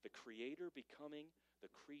 The Creator becoming the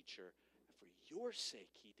creature. For your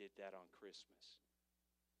sake, he did that on Christmas.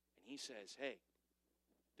 And he says, hey,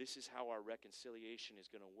 this is how our reconciliation is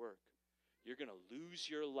going to work. You're going to lose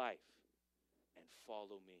your life and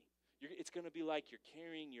follow me. It's going to be like you're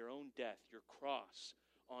carrying your own death, your cross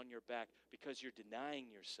on your back, because you're denying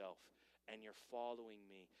yourself and you're following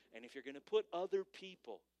me. And if you're going to put other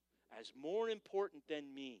people as more important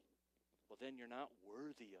than me, well, then you're not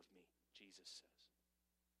worthy of me, Jesus says.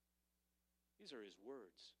 These are his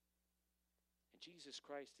words. And Jesus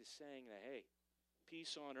Christ is saying that, hey,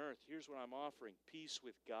 peace on earth, here's what I'm offering, peace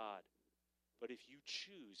with God. But if you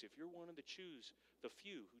choose, if you're one of the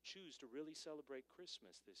few who choose to really celebrate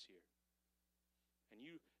Christmas this year,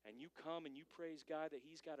 and you come and you praise God that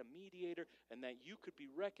he's got a mediator and that you could be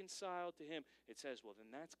reconciled to him, it says, well,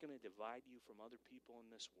 then that's going to divide you from other people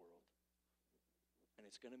in this world. And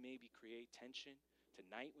it's going to maybe create tension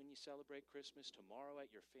tonight when you celebrate Christmas, tomorrow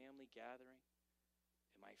at your family gathering.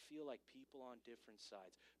 It might feel like people on different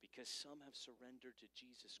sides because some have surrendered to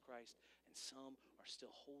Jesus Christ and some are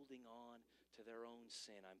still holding on to their own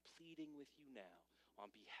sin. I'm pleading with you now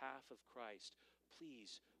on behalf of Christ,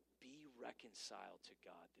 please be reconciled to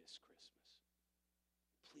God this Christmas.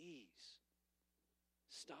 Please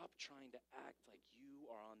stop trying to act like you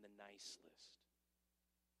are on the nice list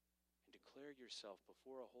and declare yourself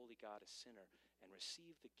before a holy God a sinner and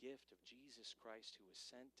receive the gift of Jesus Christ who was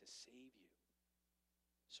sent to save you.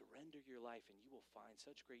 Surrender your life and you will find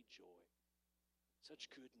such great joy, such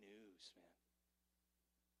good news, man.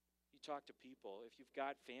 You talk to people, if you've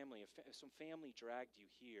got family, if some family dragged you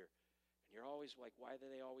here, and you're always like, why do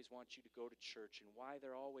they always want you to go to church and why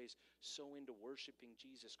they're always so into worshiping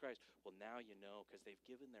Jesus Christ? Well, now you know, because they've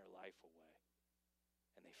given their life away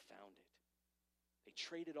and they found it. They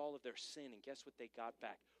traded all of their sin, and guess what they got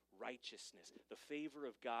back? Righteousness. The favor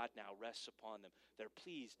of God now rests upon them. They're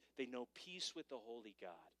pleased. They know peace with the holy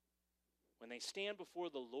God. When they stand before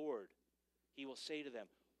the Lord, he will say to them,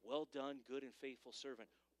 well done, good and faithful servant.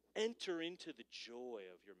 Enter into the joy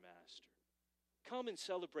of your master. Come and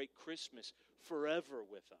celebrate Christmas forever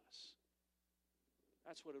with us.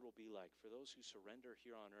 That's what it will be like for those who surrender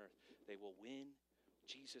here on earth. They will win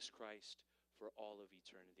Jesus Christ for all of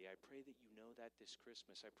eternity. I pray that you know that this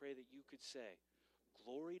Christmas. I pray that you could say,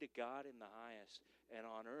 glory to God in the highest, and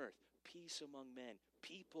on earth, peace among men,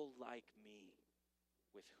 people like me,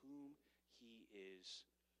 with whom he is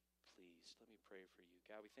pleased. Let me pray for you.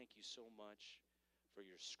 God, we thank you so much for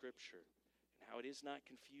your scripture and how it is not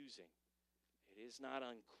confusing. It is not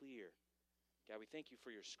unclear. God, we thank you for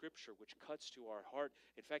your scripture, which cuts to our heart.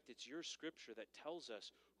 In fact, it's your scripture that tells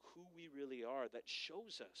us who we really are, that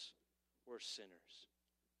shows us we're sinners.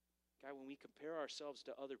 God, when we compare ourselves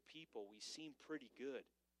to other people, we seem pretty good.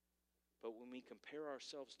 But when we compare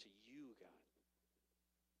ourselves to you, God,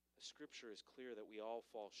 the scripture is clear that we all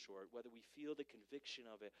fall short. Whether we feel the conviction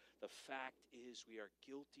of it, the fact is we are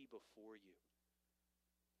guilty before you.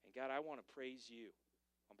 And God, I want to praise you.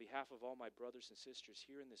 On behalf of all my brothers and sisters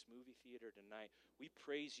here in this movie theater tonight, we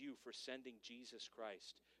praise you for sending Jesus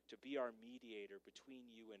Christ to be our mediator between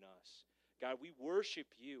you and us. God, we worship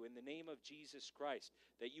you in the name of Jesus Christ,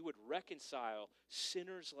 that you would reconcile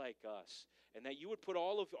sinners like us, and that you would put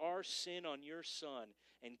all of our sin on your Son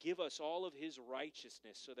and give us all of his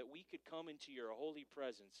righteousness so that we could come into your holy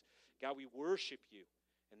presence. God, we worship you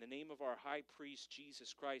in the name of our high priest,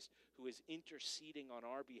 Jesus Christ, who is interceding on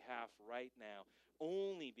our behalf right now.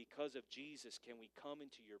 Only because of Jesus can we come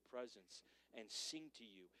into your presence and sing to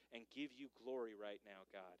you and give you glory right now,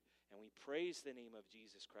 God. And we praise the name of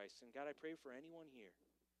Jesus Christ. And God, I pray for anyone here,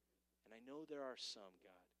 and I know there are some,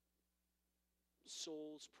 God,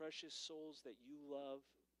 souls, precious souls that you love,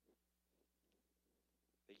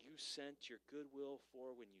 that you sent your goodwill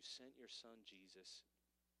for when you sent your Son, Jesus.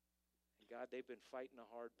 And God, they've been fighting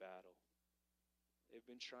a hard battle. They've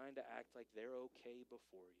been trying to act like they're okay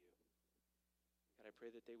before you. God, I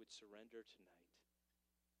pray that they would surrender tonight.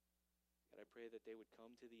 God, I pray that they would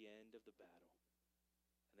come to the end of the battle,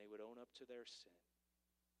 and they would own up to their sin.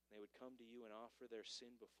 And they would come to you and offer their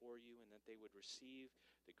sin before you, and that they would receive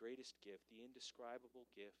the greatest gift, the indescribable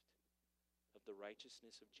gift of the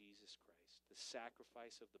righteousness of Jesus Christ, the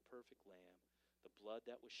sacrifice of the perfect Lamb, the blood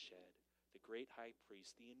that was shed, the great high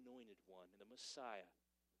priest, the anointed one, and the Messiah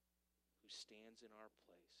who stands in our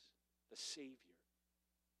place, the Savior,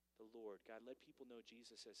 the Lord. God, let people know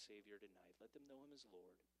Jesus as Savior tonight. Let them know him as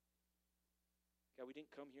Lord. God, we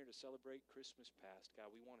didn't come here to celebrate Christmas past.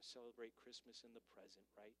 God, we want to celebrate Christmas in the present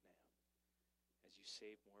right now as you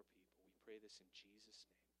save more people. We pray this in Jesus'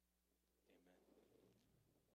 name.